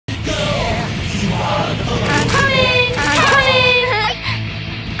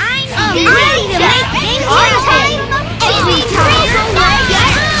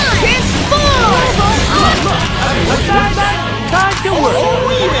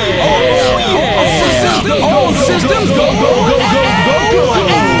All systems go, go, go, go, go,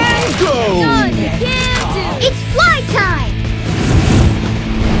 go, go! Donnie can do. It's fly time!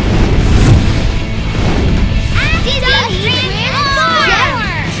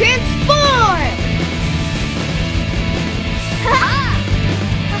 Transform!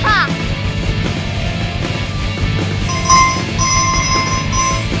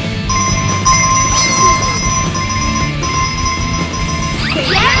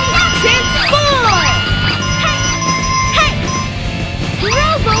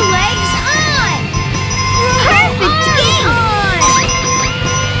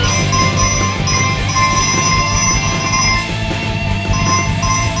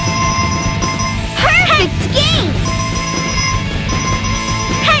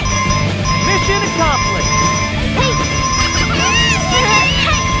 Mission accomplished.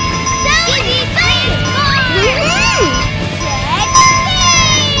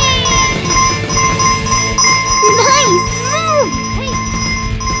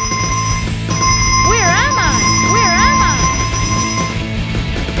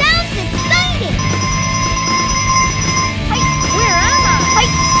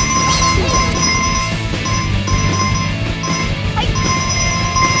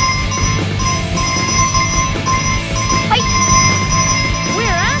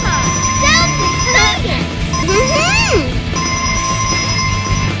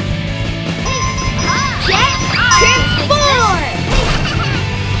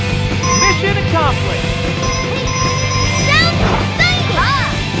 Mission accomplished.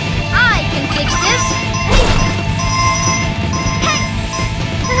 I can fix this.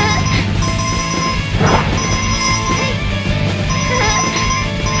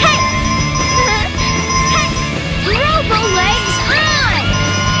 Robo legs on!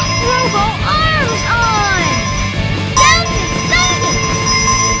 Robo arms on! Sounds exciting!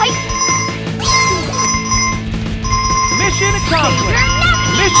 Mission accomplished.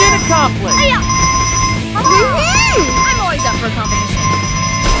 Mission accomplished. I'm always up for a competition.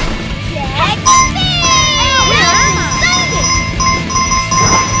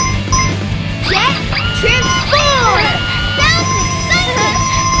 Jett, transform! Sounds exciting!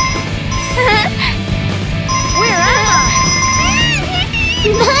 Where am I?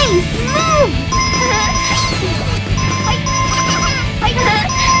 Nice move!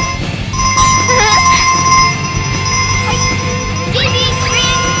 Diddy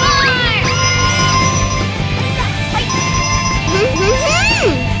transform!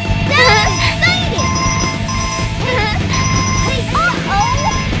 That's exciting!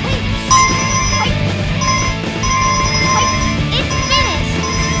 It's finished!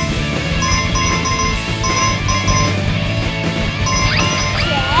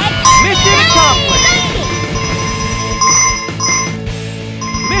 Mission accomplished.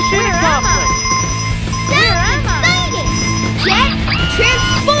 Mission accomplished. Jett,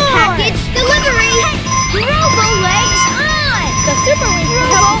 transform! Package delivery! Robo legs on! The Superwings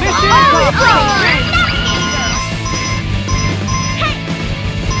Mission arms accomplished. on!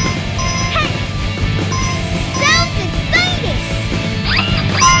 Sounds exciting!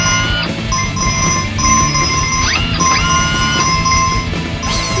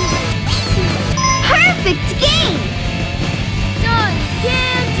 Perfect game! Donnie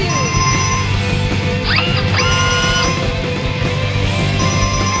can do.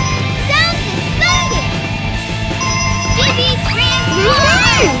 Sounds exciting! Diddy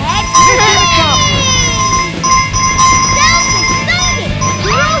transform! Mission accomplished. Sounds exciting!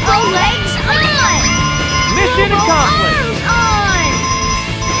 Robo legs on! Mission Robo accomplished. arms on!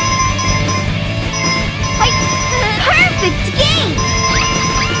 Perfect game!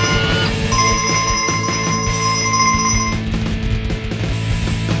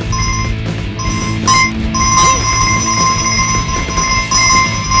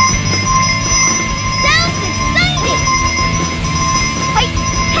 Sounds exciting!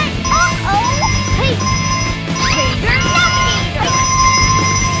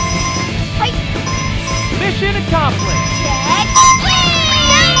 Mission accomplished.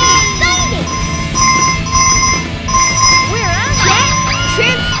 Where am I?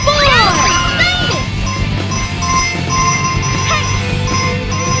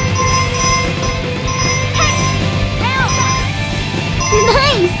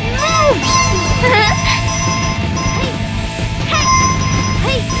 Nice move!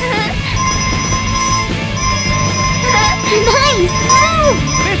 Nice move!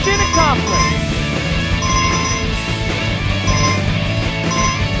 Mission accomplished.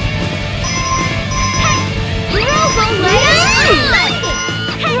 Robo legs on!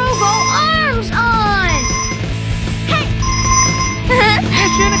 Robo arms on!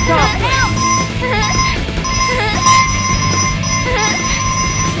 Mission accomplished.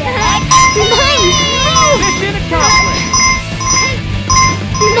 Mission accomplished.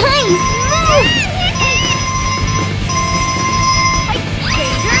 Nice move!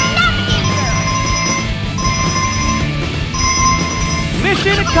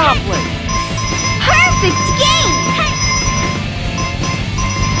 Mission accomplished. Perfect game!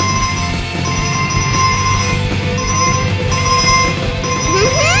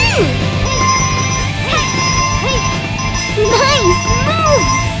 Nice move!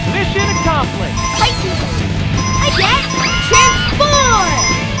 Mission accomplished. Jett, transform!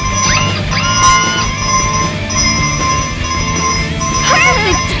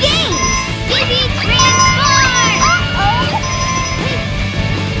 Perfect game! Dizzy, transform!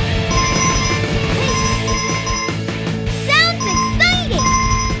 Sounds exciting!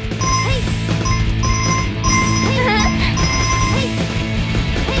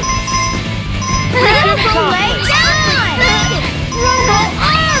 Robo legs on! Robo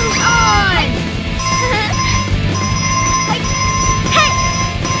arms on!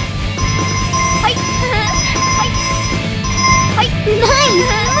 Nice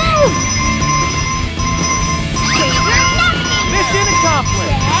move! Mission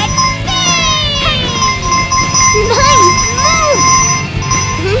accomplished. Nice move!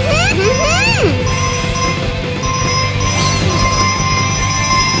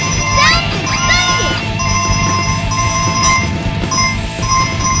 Sounds exciting!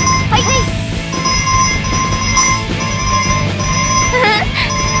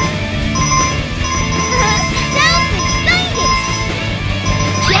 Sounds exciting!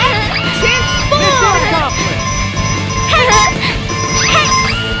 Jett, transform! Mission accomplished.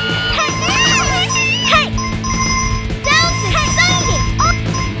 Sounds exciting!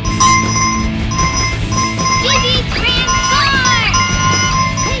 Dizzy, transform!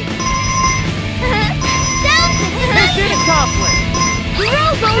 Sounds Mission exciting! accomplished.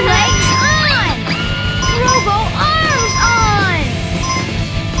 Robo legs on! Robo arms on!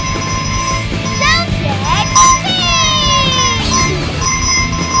 Sounds exciting!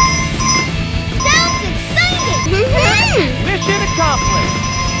 Mission accomplished.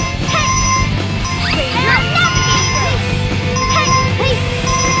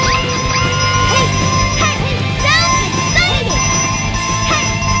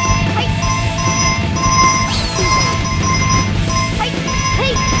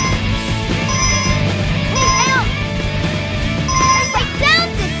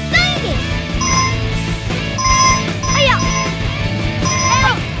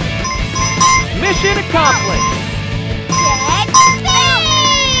 Mission accomplished.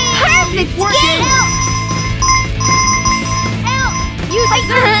 Perfect working. game! You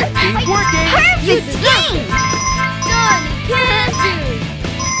deserve it. Keep working. Perfect game! Donnie can do.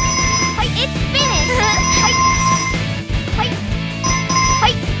 It's finished!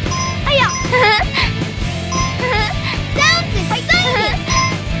 Sounds exciting!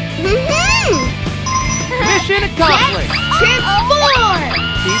 Mission accomplished. Transform!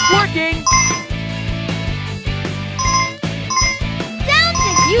 Keep working.